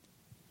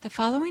The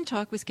following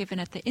talk was given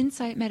at the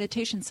Insight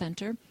Meditation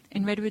Center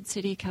in Redwood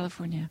City,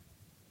 California.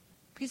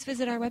 Please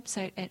visit our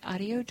website at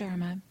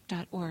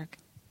audiodharma.org.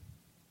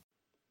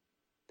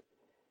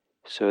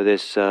 So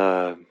this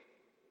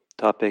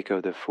topic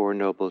of the Four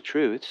Noble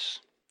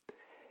Truths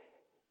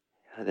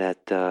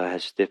that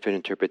has different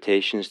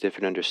interpretations,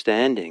 different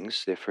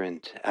understandings,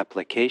 different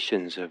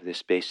applications of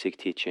this basic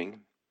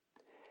teaching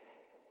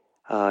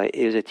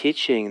is a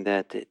teaching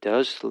that it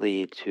does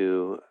lead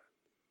to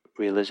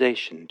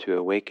realization, to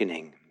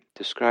awakening,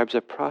 describes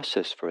a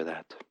process for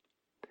that.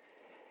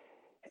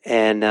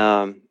 And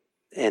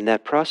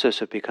that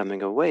process of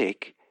becoming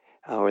awake,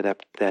 or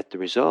that the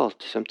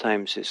result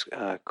sometimes is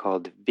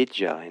called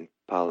vidya in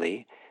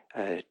Pali,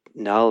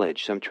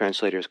 knowledge. Some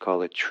translators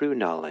call it true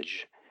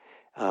knowledge.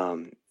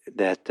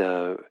 That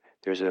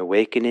there's an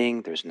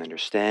awakening, there's an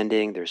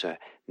understanding, there's a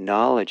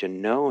knowledge, a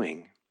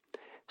knowing.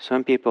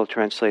 Some people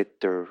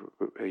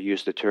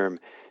use the term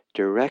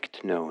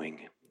direct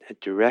knowing, a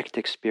direct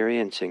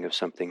experiencing of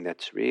something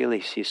that's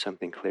really sees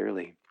something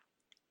clearly,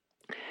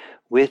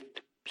 with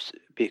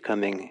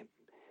becoming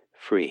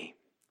free.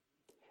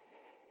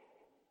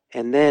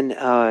 And then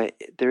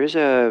there is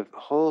a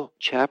whole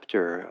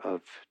chapter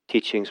of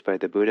teachings by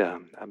the Buddha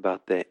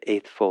about the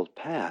Eightfold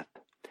Path.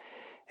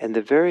 And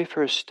the very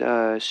first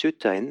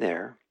sutta in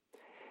there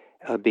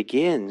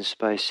begins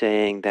by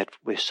saying that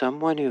with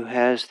someone who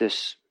has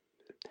this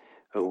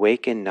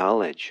awakened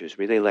knowledge, who's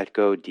really let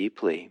go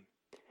deeply,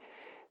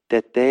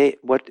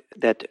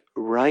 that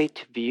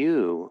right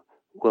view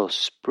will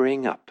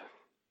spring up,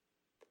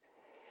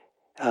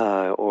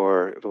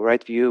 or the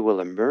right view will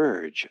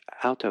emerge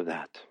out of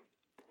that.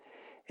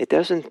 It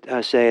doesn't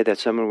say that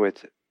someone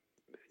with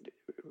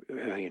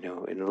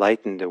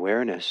enlightened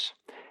awareness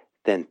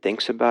then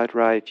thinks about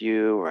right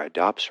view or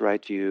adopts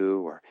right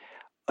view or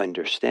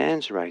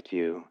understands right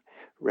view.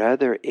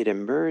 Rather, it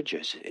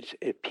emerges, it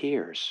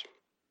appears.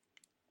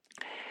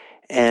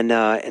 And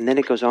then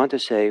it goes on to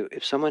say,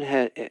 if someone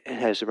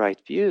has right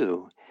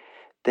view,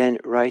 then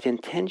right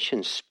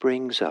intention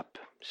springs up.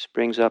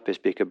 Springs up is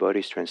Bhikkhu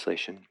Bodhi's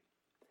translation.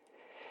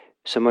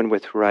 Someone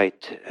with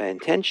right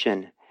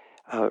intention,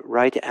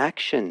 right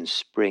action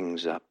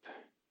springs up.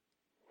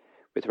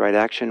 With right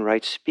action,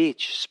 right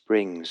speech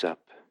springs up.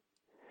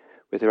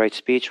 With right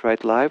speech,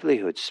 right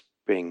livelihood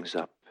springs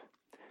up.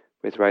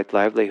 With right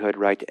livelihood,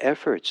 right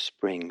effort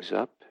springs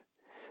up.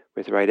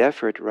 With right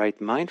effort,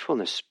 right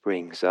mindfulness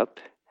springs up.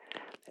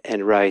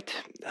 And right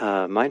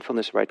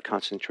mindfulness, right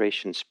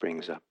concentration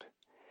springs up.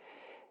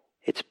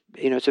 It's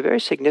very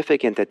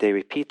significant that they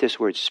repeat this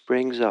word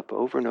 "springs up"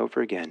 over and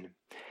over again.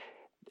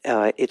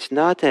 It's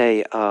not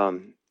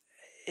an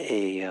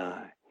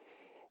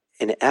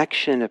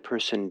action a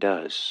person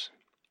does.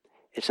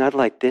 It's not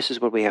like this is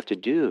what we have to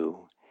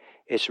do.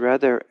 It's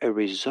rather a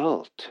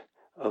result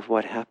of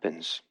what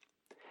happens.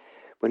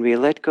 When we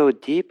let go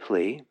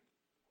deeply,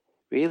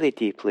 really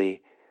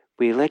deeply,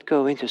 we let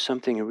go into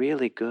something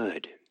really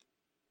good.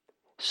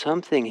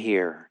 Something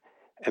here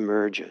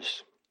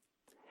emerges.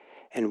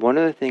 And one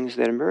of the things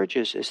that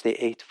emerges is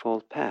the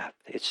Eightfold Path.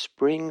 It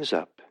springs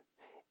up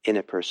in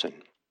a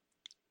person.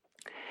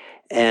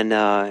 And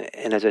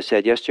as I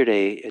said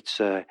yesterday,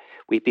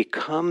 we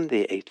become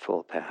the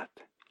Eightfold Path.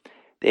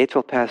 The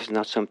Eightfold Path is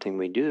not something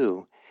we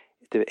do.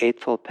 The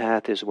Eightfold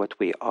Path is what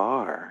we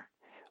are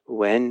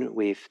when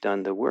we've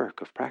done the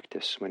work of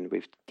practice, when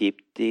we've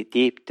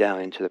deep down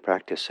into the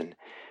practice, and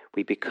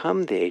we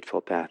become the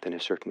Eightfold Path in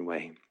a certain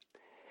way.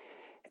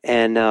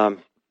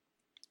 And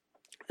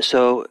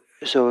so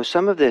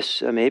some of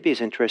this maybe is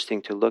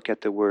interesting to look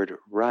at the word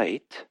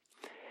right.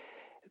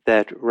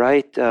 That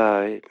right,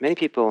 many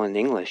people in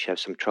English have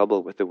some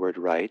trouble with the word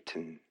right,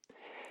 and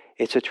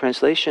it's a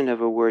translation of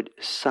a word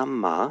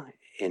samma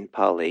in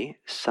Pali,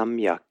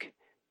 samyak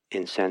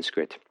in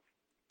Sanskrit.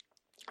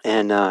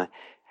 And I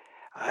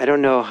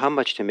don't know how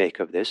much to make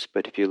of this,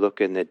 but if you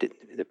look in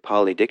the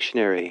Pali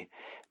dictionary,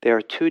 there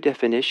are two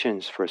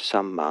definitions for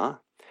samma.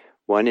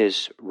 One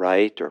is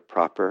right or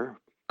proper,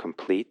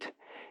 complete,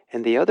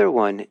 and the other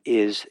one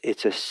is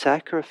it's it's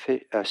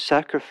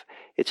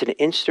an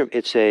instrument.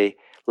 It's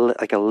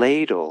like a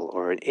ladle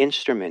or an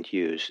instrument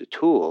used, a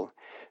tool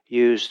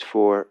used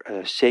for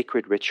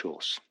sacred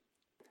rituals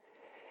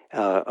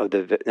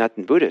not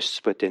in Buddhists,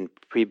 but in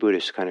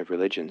pre-Buddhist kind of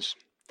religions.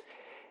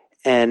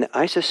 And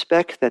I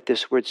suspect that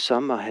this word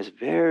samma has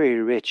very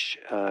rich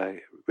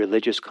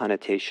religious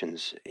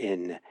connotations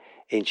in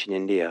ancient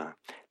India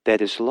that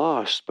is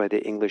lost by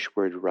the English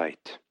word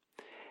right.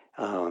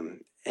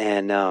 And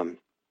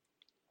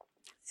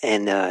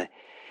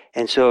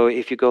so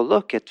if you go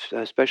look at,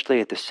 especially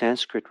at the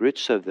Sanskrit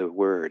roots of the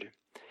word,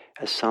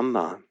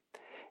 samma,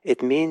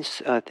 it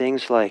means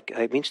things like,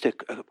 it means to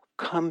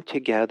come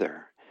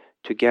together,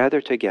 to gather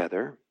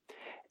together,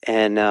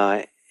 and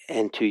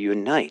to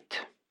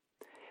unite,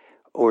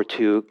 or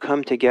to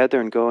come together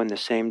and go in the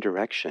same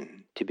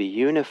direction, to be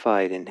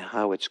unified in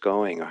how it's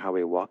going or how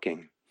we're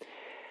walking.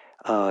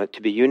 To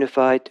be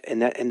unified,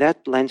 and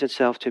that lends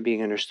itself to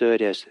being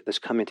understood as this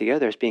coming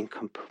together as being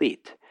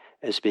complete,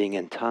 as being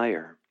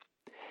entire.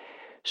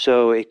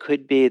 So it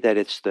could be that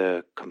it's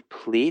the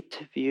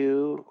complete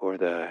view or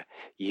the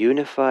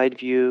unified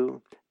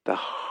view, the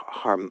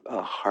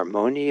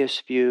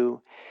harmonious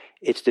view.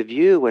 It's the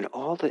view when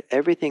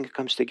everything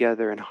comes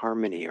together in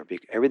harmony, or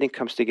everything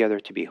comes together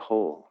to be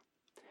whole.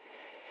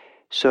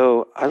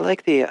 So I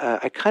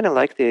kind of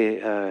like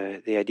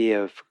the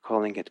idea of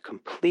calling it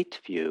complete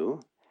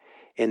view,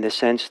 in the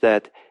sense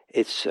that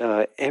it's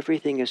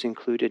everything is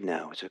included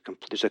now.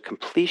 There's a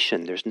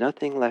completion. There's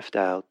nothing left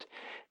out.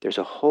 There's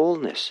a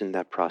wholeness in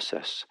that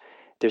process.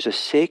 There's a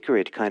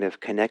sacred kind of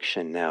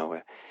connection now,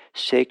 a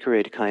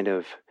sacred kind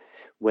of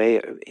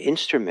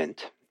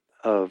instrument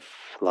of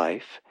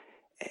life,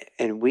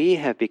 and we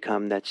have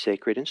become that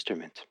sacred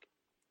instrument.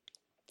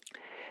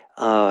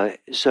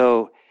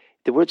 So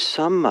the word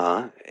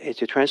samma,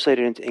 if you translate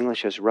it into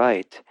English as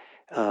right,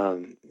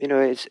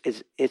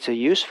 it's a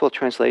useful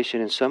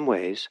translation in some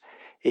ways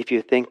if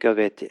you think of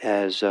it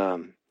as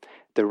the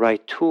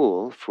right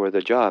tool for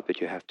the job that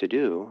you have to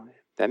do.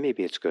 Then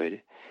maybe it's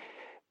good,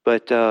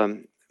 but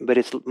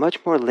it's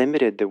much more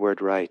limited, the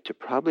word right, to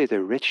probably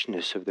the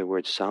richness of the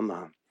word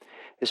samma,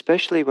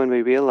 especially when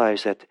we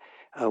realize that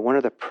one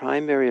of the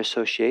primary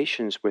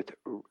associations with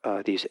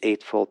these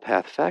Eightfold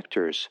Path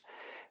factors,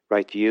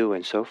 right view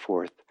and so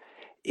forth,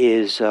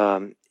 is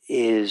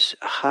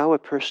how a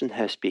person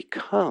has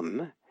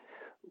become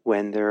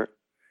when they're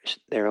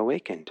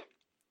awakened.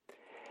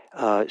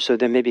 So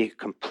then maybe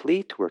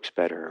complete works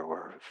better,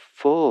 or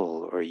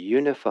full, or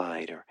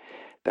unified, or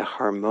the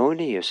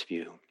harmonious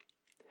view.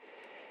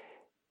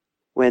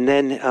 When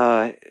then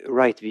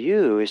right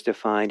view is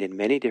defined in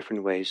many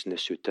different ways in the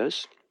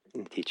suttas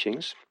and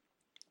teachings,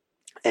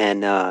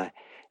 and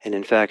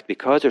in fact,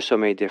 because there's so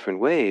many different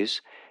ways,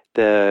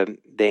 the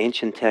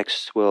ancient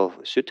texts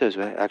suttas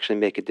will actually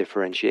make a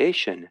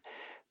differentiation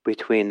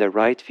between the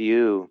right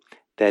view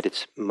that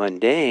it's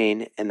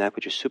mundane and that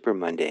which is super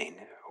mundane,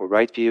 or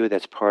right view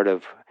that's part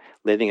of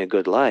living a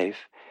good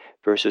life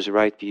versus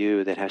right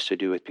view that has to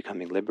do with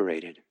becoming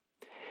liberated.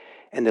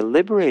 And the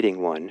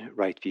liberating one,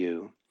 right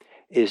view,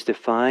 is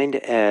defined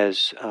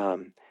as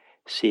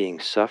seeing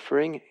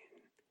suffering,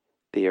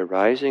 the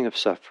arising of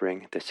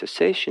suffering, the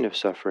cessation of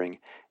suffering,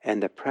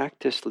 and the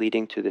practice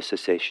leading to the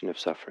cessation of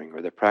suffering,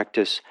 or the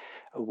practice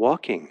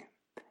walking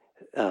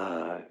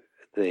the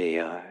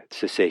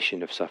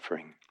cessation of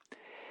suffering.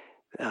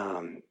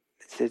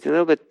 It's a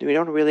little bit, we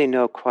don't really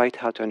know quite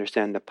how to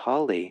understand the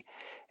Pali,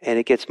 and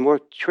it gets more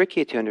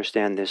tricky to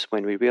understand this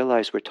when we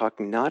realize we're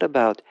talking not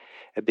about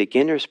a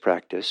beginner's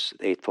practice,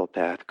 the Eightfold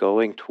Path,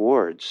 going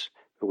towards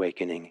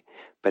awakening,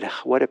 but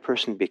what a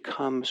person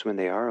becomes when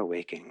they are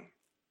awakened.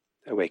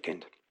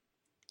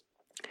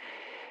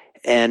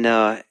 And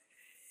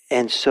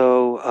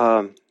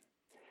so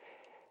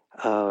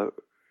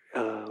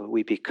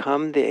we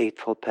become the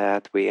Eightfold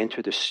Path, we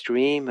enter the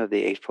stream of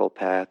the Eightfold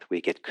Path,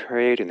 we get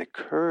carried in the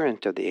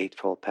current of the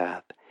Eightfold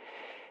Path,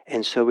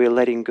 and so we're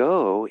letting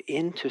go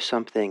into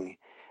something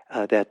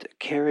that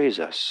carries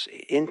us,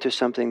 into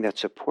something that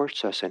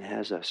supports us and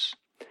has us.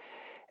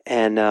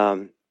 And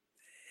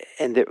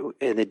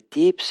the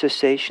deep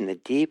cessation, the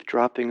deep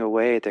dropping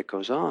away that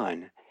goes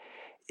on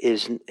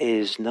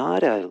is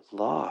not a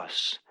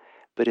loss,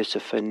 but it's a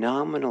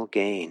phenomenal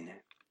gain.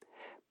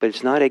 But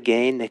it's not a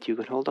gain that you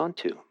can hold on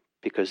to,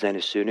 because then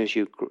as soon as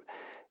you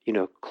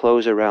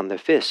close around the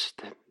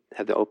fist,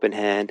 have the open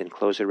hand and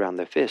close around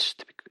the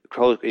fist,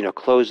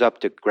 close up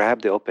to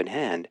grab the open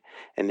hand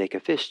and make a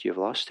fist, you've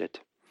lost it.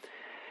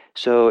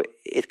 So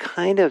it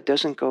kind of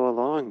doesn't go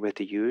along with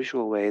the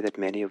usual way that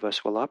many of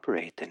us will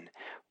operate in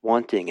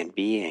wanting and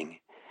being.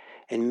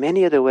 And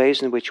many of the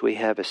ways in which we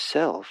have a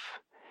self,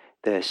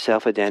 the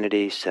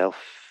self-identity,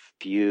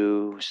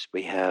 self-views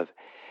we have,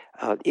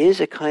 is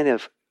a kind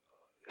of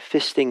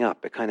fisting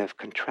up, a kind of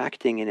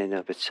contracting in and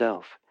of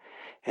itself.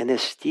 And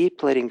this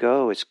deep letting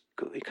go, it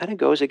kind of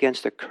goes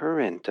against the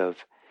current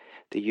of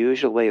the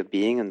usual way of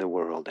being in the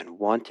world, and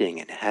wanting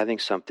and having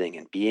something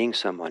and being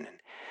someone, and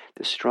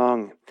the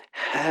strong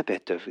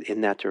habit in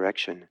that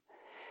direction.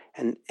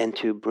 And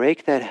to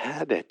break that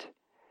habit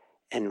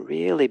and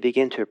really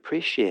begin to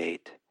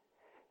appreciate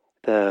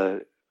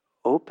the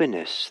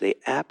openness, the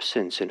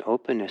absence and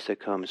openness that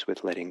comes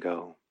with letting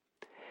go.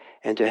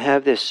 And to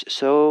have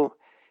the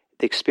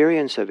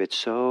experience of it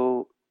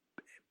so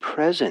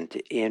present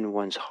in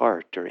one's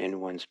heart or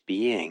in one's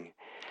being,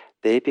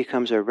 that it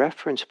becomes a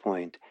reference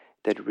point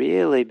that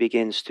really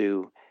begins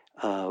to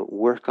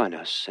work on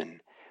us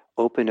and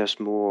open us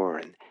more.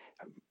 And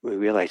we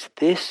realize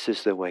this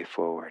is the way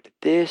forward.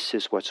 This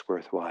is what's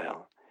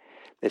worthwhile.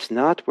 It's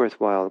not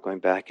worthwhile going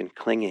back and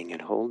clinging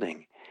and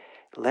holding.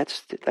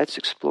 Let's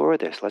explore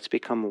this. Let's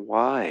become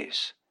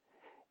wise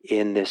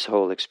in this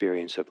whole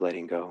experience of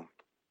letting go.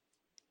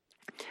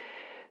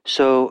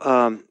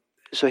 So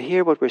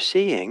here what we're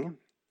seeing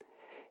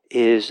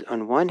is,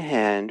 on one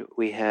hand,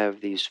 we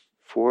have these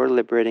 4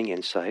 liberating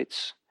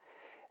insights.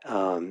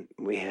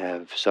 We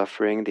have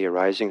suffering, the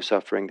arising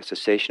suffering, the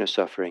cessation of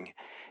suffering,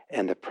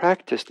 and the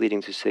practice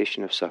leading to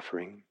cessation of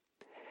suffering,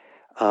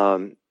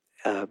 starting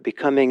to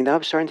become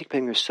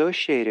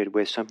associated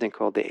with something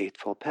called the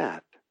Eightfold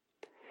Path.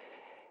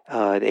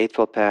 the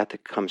Eightfold Path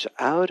comes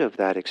out of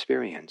that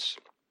experience.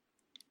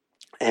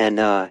 And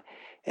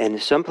in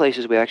some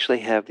places we actually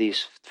have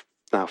these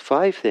now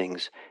 5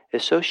 things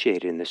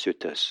associated in the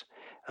suttas.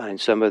 In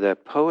some of the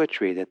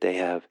poetry that they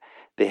have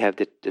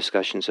the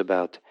discussions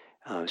about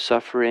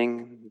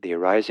suffering, the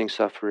arising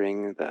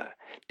suffering, the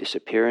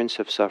disappearance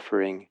of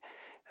suffering,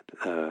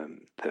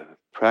 the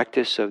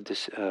practice of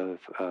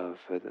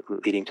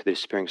leading to the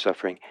disappearing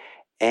suffering,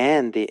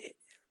 and the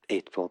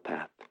Eightfold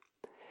Path.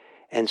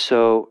 And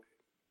so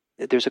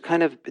there's a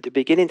kind of the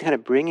beginning, kind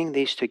of bringing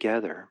these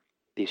together,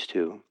 these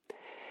two,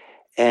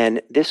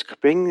 and this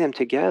bringing them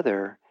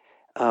together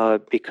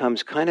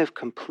becomes kind of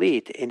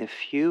complete in a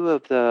few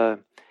of the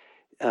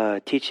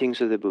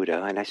teachings of the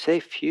Buddha, and I say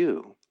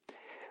few,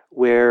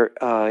 where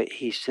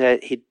he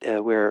said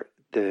where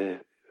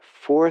the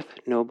fourth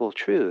noble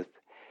truth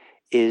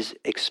is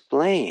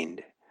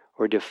explained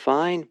or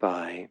defined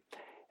by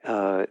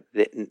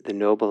the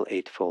Noble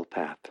Eightfold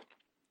Path.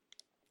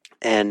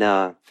 And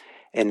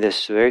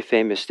this very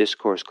famous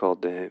discourse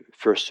called the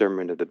First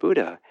Sermon of the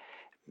Buddha,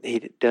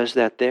 he does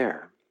that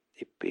there.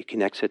 He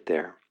connects it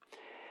there.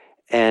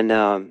 And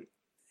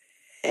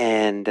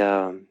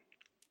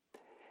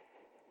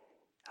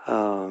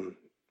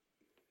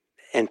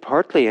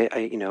partly,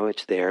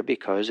 it's there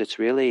because it's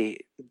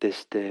really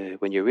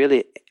when you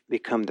really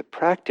become the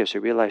practice, or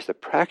realize the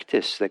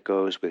practice that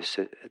goes with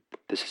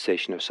the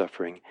cessation of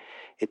suffering,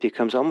 it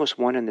becomes almost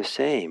one and the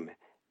same,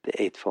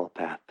 the Eightfold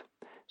Path.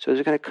 So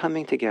there's kind of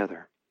coming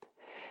together.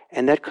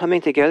 And that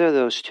coming together of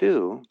those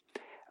two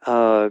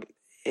has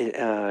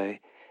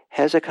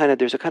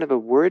there's a kind of a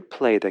word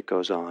play that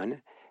goes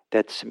on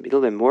that's a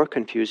little bit more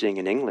confusing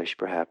in English,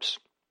 perhaps.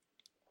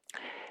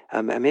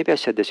 Maybe I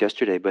said this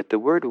yesterday, but the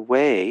word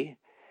way,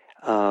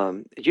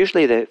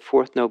 usually the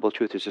Fourth Noble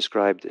Truth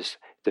is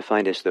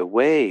defined as the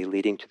way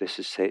leading to the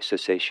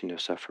cessation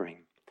of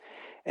suffering.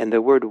 And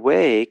the word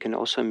way can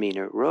also mean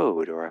a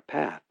road or a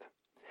path.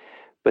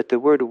 But the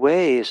word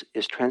way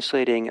is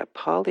translating a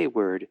Pali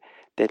word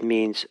that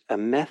means a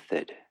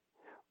method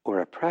or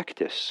a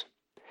practice.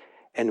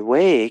 And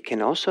way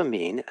can also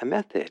mean a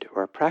method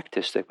or a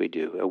practice that we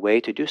do. A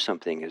way to do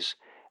something is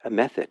a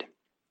method.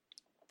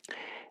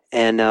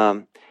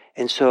 And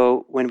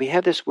so when we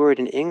have this word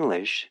in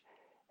English,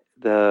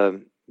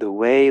 the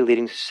way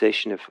leading to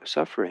cessation of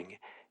suffering,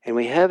 and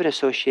we have an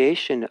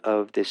association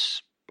of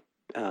this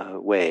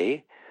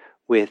way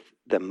with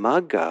the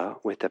Magga,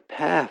 with the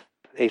path,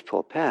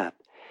 Eightfold Path,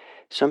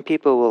 some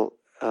people will,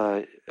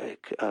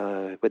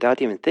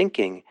 without even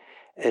thinking,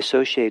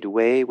 associate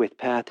way with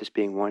path as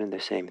being one and the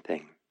same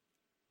thing.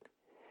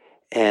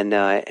 And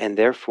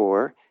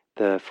therefore,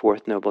 the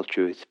Fourth Noble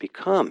Truth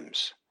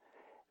becomes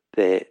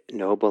the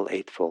Noble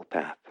Eightfold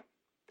Path.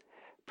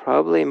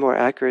 Probably a more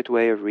accurate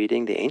way of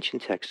reading the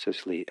ancient texts,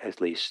 at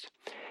least,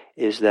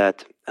 is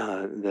that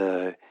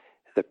the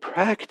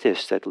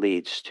practice that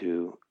leads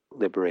to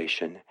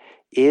liberation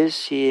is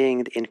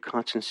seeing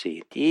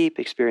inconstancy, deep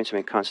experience of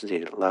inconstancy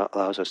that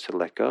allows us to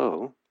let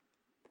go,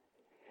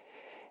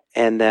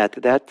 and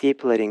that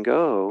deep letting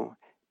go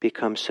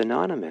becomes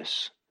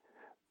synonymous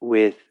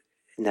with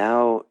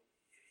now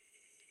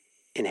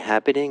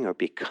inhabiting or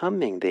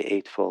becoming the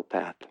Eightfold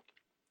Path.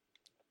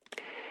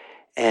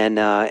 And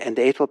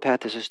the Eightfold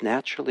Path is just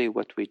naturally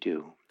what we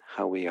do,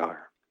 how we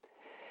are.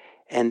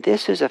 And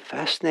this is a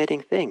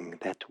fascinating thing,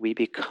 that we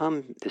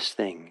become this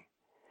thing,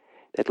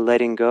 that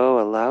letting go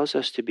allows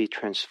us to be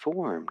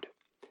transformed.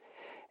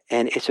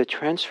 And it's a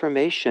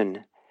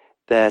transformation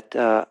that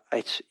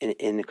it's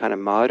in kind of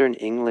modern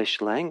English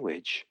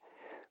language,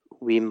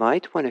 we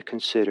might want to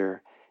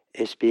consider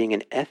as being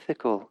an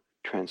ethical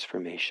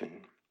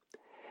transformation.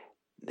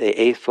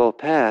 The Eightfold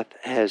Path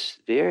has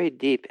very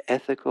deep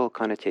ethical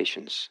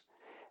connotations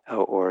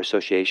or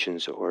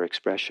associations or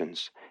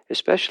expressions,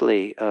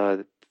 especially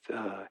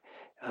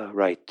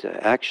right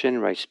action,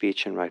 right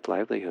speech, and right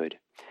livelihood.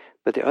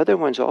 But the other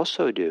ones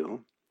also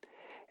do,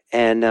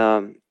 and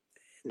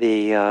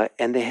they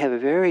have a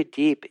very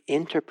deep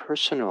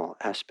interpersonal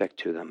aspect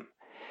to them.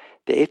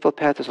 The Eightfold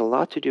Path has a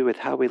lot to do with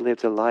how we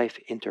live the life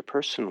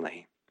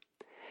interpersonally.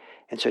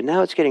 And so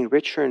now it's getting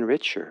richer and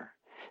richer,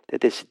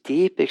 that this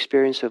deep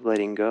experience of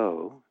letting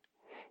go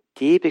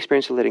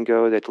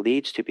that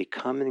leads to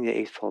becoming the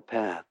Eightfold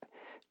Path,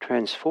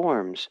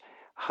 transforms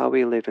how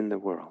we live in the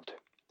world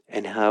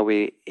and how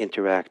we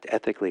interact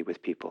ethically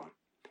with people.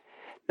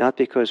 Not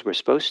because we're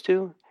supposed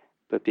to,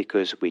 but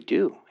because we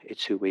do.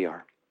 It's who we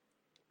are.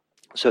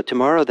 So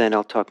tomorrow then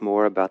I'll talk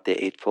more about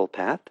the Eightfold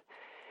Path,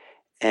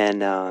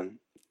 and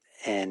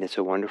it's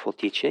a wonderful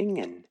teaching,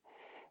 and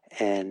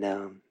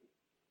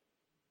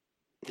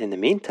in the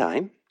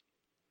meantime,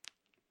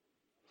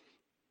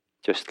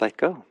 just let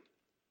go.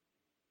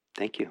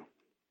 Thank you.